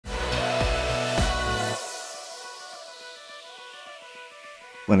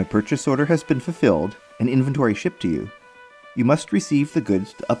When a purchase order has been fulfilled and inventory shipped to you, you must receive the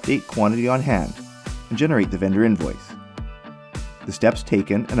goods to update quantity on hand and generate the vendor invoice. The steps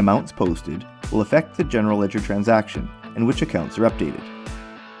taken and amounts posted will affect the general ledger transaction and which accounts are updated.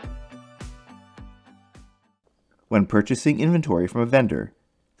 When purchasing inventory from a vendor,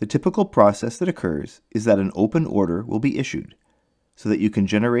 the typical process that occurs is that an open order will be issued so that you can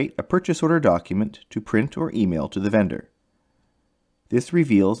generate a purchase order document to print or email to the vendor. This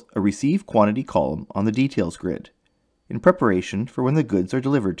reveals a receive quantity column on the details grid in preparation for when the goods are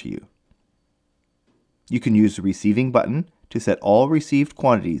delivered to you. You can use the receiving button to set all received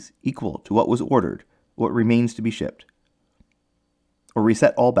quantities equal to what was ordered or what remains to be shipped, or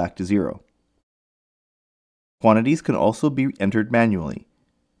reset all back to 0. Quantities can also be entered manually,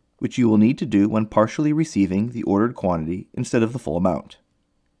 which you will need to do when partially receiving the ordered quantity instead of the full amount.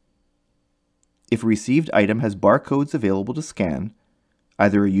 If a received item has barcodes available to scan,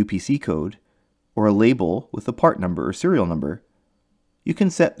 either a UPC code or a label with the part number or serial number, you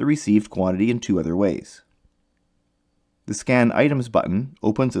can set the received quantity in 2 other ways. The Scan Items button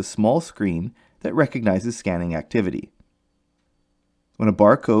opens a small screen that recognizes scanning activity. When a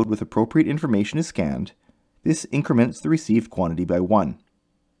barcode with appropriate information is scanned, this increments the received quantity by 1.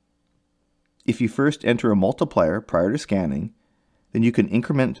 If you first enter a multiplier prior to scanning, then you can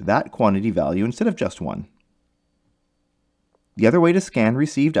increment that quantity value instead of just 1. The other way to scan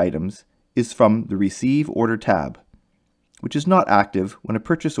received items is from the Receive Order tab, which is not active when a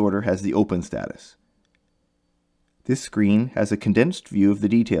purchase order has the open status. This screen has a condensed view of the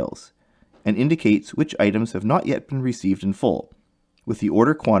details and indicates which items have not yet been received in full, with the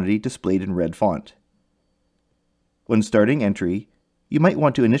order quantity displayed in red font. When starting entry, you might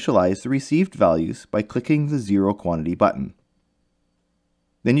want to initialize the received values by clicking the 0 quantity button.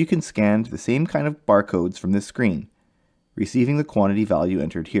 Then you can scan the same kind of barcodes from this screen, receiving the quantity value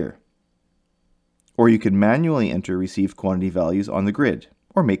entered here. Or you can manually enter received quantity values on the grid,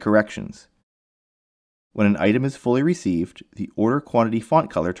 or make corrections. When an item is fully received, the order quantity font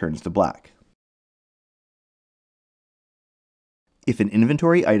color turns to black. If an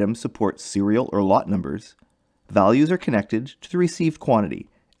inventory item supports serial or lot numbers, values are connected to the received quantity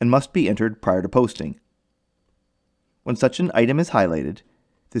and must be entered prior to posting. When such an item is highlighted,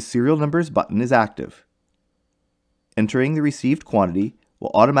 the Serial Numbers button is active. Entering the received quantity will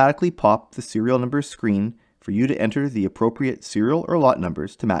automatically pop the serial numbers screen for you to enter the appropriate serial or lot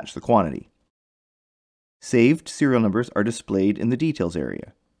numbers to match the quantity. Saved serial numbers are displayed in the details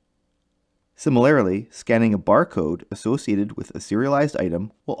area. Similarly, scanning a barcode associated with a serialized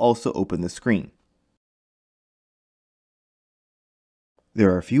item will also open the screen. There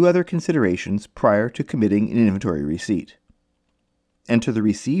are a few other considerations prior to committing an inventory receipt. Enter the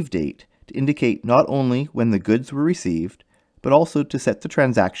receive date to indicate not only when the goods were received, but also to set the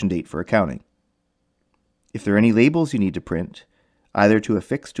transaction date for accounting. If there are any labels you need to print, either to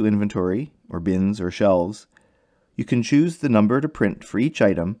affix to inventory, or bins, or shelves, you can choose the number to print for each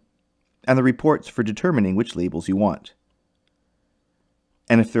item and the reports for determining which labels you want.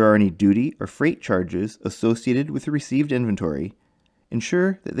 And if there are any duty or freight charges associated with the received inventory,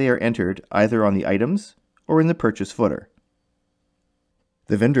 ensure that they are entered either on the items or in the purchase footer.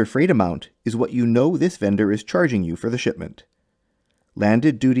 The vendor freight amount is what you know this vendor is charging you for the shipment.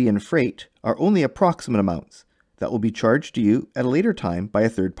 Landed duty and freight are only approximate amounts that will be charged to you at a later time by a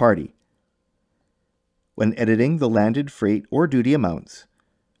third party. When editing the landed freight or duty amounts,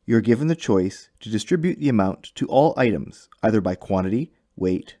 you are given the choice to distribute the amount to all items, either by quantity,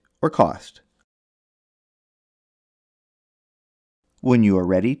 weight, or cost. When you are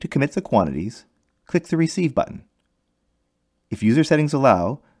ready to commit the quantities, click the Receive button. If user settings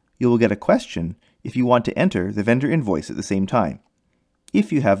allow, you will get a question if you want to enter the vendor invoice at the same time,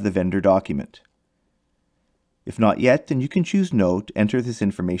 if you have the vendor document. If not yet, then you can choose No to enter this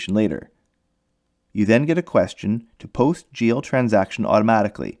information later. You then get a question to post GL transaction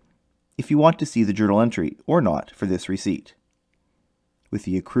automatically, if you want to see the journal entry or not for this receipt, with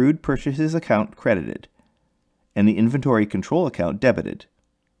the accrued purchases account credited and the inventory control account debited.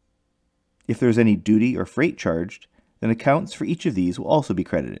 If there is any duty or freight charged, then accounts for each of these will also be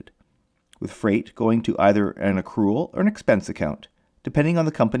credited, with freight going to either an accrual or an expense account, depending on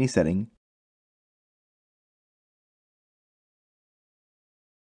the company setting.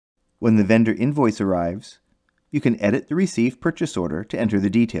 When the vendor invoice arrives, you can edit the received purchase order to enter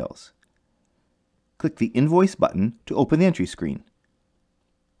the details. Click the Invoice button to open the entry screen.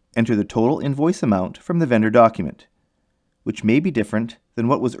 Enter the total invoice amount from the vendor document, which may be different than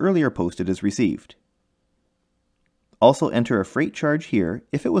what was earlier posted as received. Also enter a freight charge here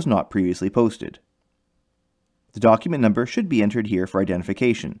if it was not previously posted. The document number should be entered here for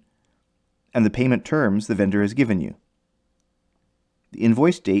identification, and the payment terms the vendor has given you. The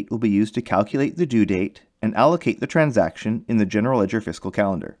invoice date will be used to calculate the due date and allocate the transaction in the General Ledger fiscal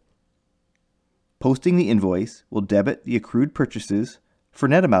calendar. Posting the invoice will debit the accrued purchases for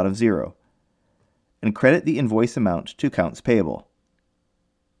net amount of 0 and credit the invoice amount to accounts payable.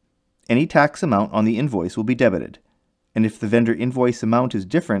 Any tax amount on the invoice will be debited, and if the vendor invoice amount is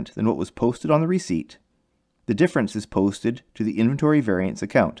different than what was posted on the receipt, the difference is posted to the inventory variance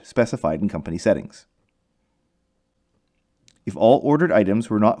account specified in company settings. If all ordered items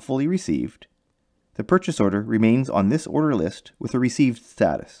were not fully received, the purchase order remains on this order list with a received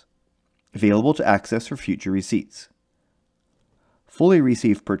status, available to access for future receipts. Fully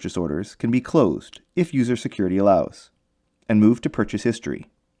received purchase orders can be closed if user security allows, and moved to purchase history.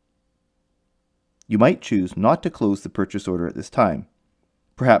 You might choose not to close the purchase order at this time,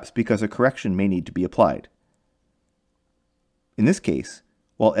 perhaps because a correction may need to be applied. In this case,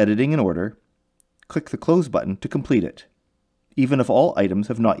 while editing an order, click the Close button to complete it, even if all items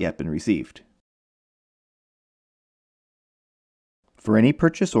have not yet been received. For any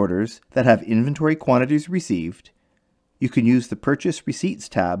purchase orders that have inventory quantities received, you can use the Purchase Receipts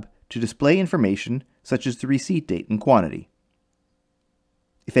tab to display information such as the receipt date and quantity.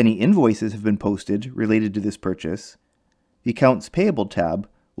 If any invoices have been posted related to this purchase, the Accounts Payable tab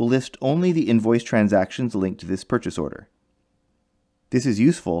will list only the invoice transactions linked to this purchase order. This is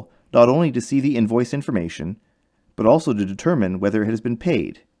useful not only to see the invoice information, but also to determine whether it has been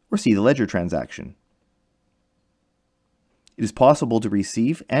paid or see the ledger transaction. It is possible to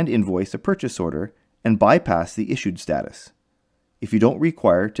receive and invoice a purchase order and bypass the issued status if you don't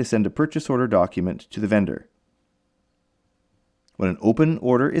require to send a purchase order document to the vendor. When an open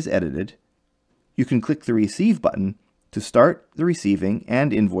order is edited, you can click the Receive button to start the receiving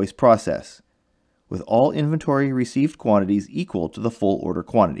and invoice process, with all inventory received quantities equal to the full order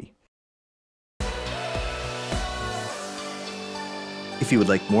quantity. If you would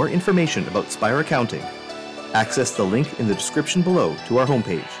like more information about Spire Accounting, access the link in the description below to our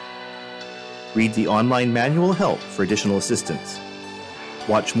homepage. Read the online manual help for additional assistance.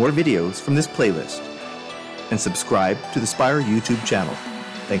 Watch more videos from this playlist, and subscribe to the Spire YouTube channel.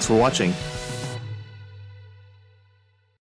 Thanks for watching.